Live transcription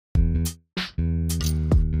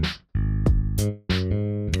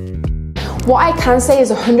What I can say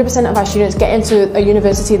is 100% of our students get into a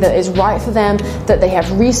university that is right for them, that they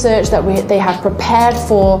have researched, that they have prepared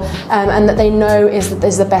for, and that they know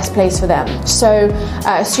is the best place for them. So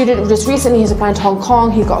a student just recently, he's applying to Hong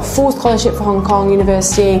Kong, he's got a full scholarship for Hong Kong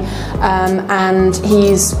University, and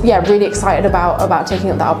he's really excited about taking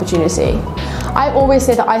up that opportunity. I always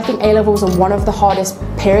say that I think A-levels are one of the hardest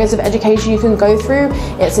periods of education you can go through.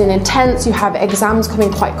 It's an intense, you have exams coming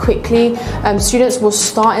quite quickly. Students will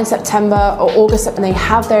start in September or August and they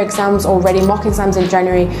have their exams already, mock exams in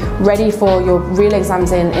January, ready for your real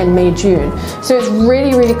exams in May, June. So it's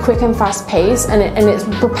really, really quick and fast paced, and it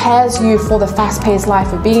prepares you for the fast paced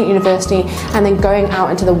life of being at university and then going out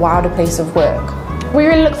into the wilder place of work. We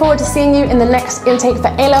really look forward to seeing you in the next intake for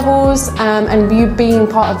A-levels and you being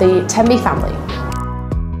part of the 10B family.